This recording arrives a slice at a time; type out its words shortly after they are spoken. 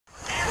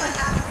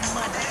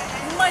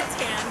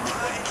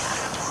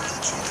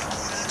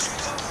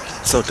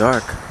so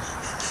dark.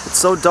 It's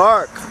so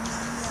dark.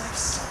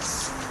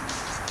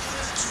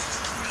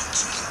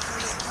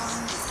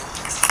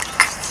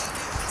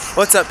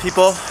 What's up,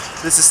 people?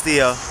 This is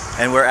Theo,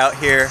 and we're out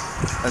here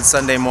on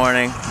Sunday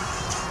morning,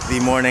 the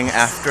morning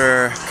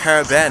after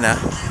Caravana,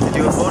 to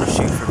do a photo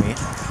shoot for me.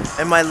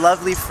 And my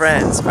lovely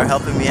friends are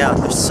helping me out.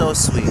 They're so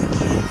sweet.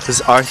 This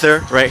is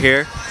Arthur right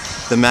here,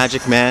 the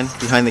magic man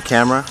behind the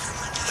camera.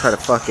 Try to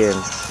fucking,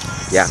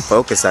 yeah,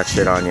 focus that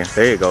shit on you.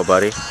 There you go,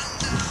 buddy.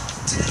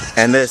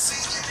 And this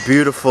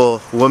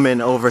beautiful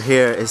woman over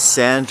here is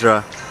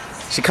Sandra.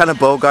 She kind of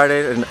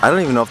bogarted, and I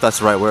don't even know if that's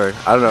the right word.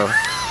 I don't know.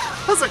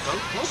 I was like,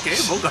 oh, okay,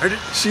 bogarted.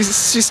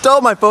 She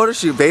stole my photo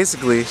shoot,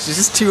 basically. She's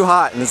just too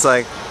hot, and it's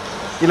like,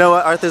 you know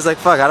what? Arthur's like,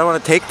 fuck, I don't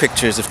want to take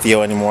pictures of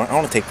Theo anymore. I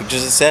want to take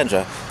pictures of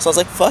Sandra. So I was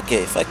like, fuck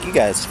it, fuck you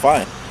guys, it's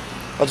fine.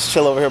 I'll just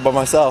chill over here by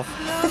myself.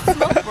 No,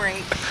 smoke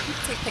break.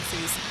 Take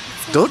pictures.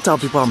 Don't tell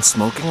people I'm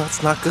smoking,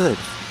 that's not good.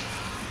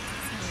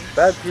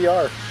 Bad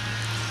PR.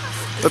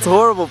 That's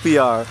horrible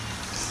PR.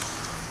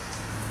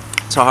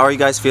 So how are you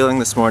guys feeling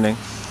this morning?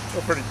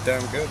 Feel pretty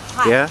damn good.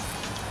 Hi. Yeah?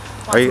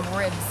 Want Are you? some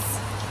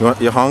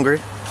ribs. You're hungry?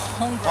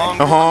 Hungry.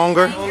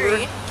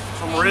 Hungry?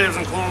 Some ribs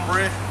and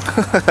cornbread.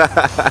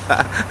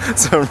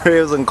 Some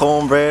ribs and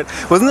cornbread.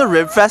 Wasn't the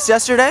Rib Fest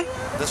yesterday?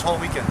 This whole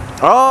weekend.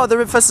 Oh, the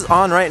Rib Fest is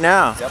on right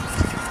now. Yep.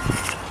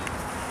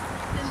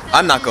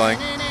 I'm not going,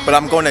 but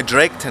I'm going to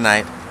Drake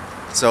tonight.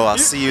 So I'll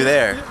see you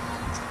there.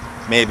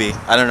 Maybe.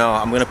 I don't know.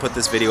 I'm going to put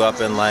this video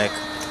up in like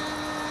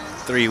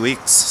 3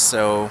 weeks.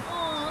 So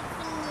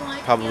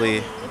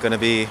probably going to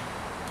be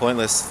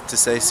pointless to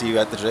say see you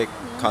at the Drake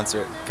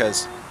concert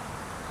because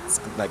it's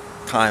like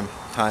time.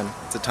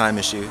 It's a time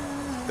issue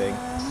thing.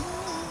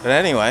 But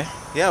anyway,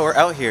 yeah, we're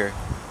out here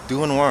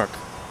doing work.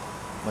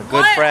 My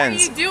good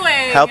friends What are you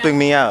doing? helping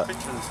me out.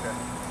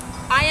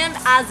 I am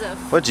Azif.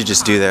 What'd you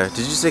just do there? Did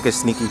you just take a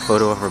sneaky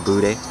photo of her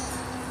booty?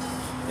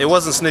 It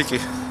wasn't sneaky.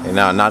 Hey,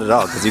 no, not at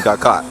all, because you got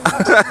caught.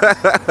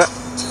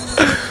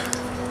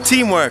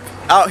 Teamwork,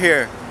 out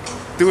here,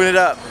 doing it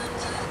up.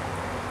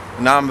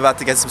 Now I'm about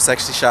to get some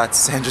sexy shots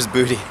of Sandra's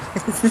booty.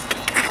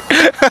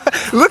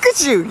 Look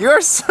at you,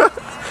 you're so...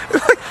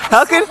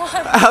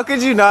 How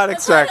could you not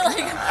expect?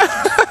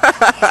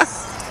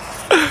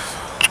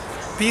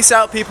 Peace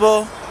out,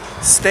 people.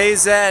 Stay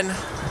zen.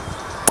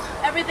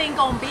 Everything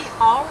gonna be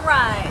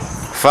alright.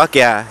 Fuck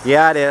yeah.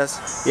 Yeah, it is.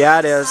 Yeah,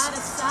 it is.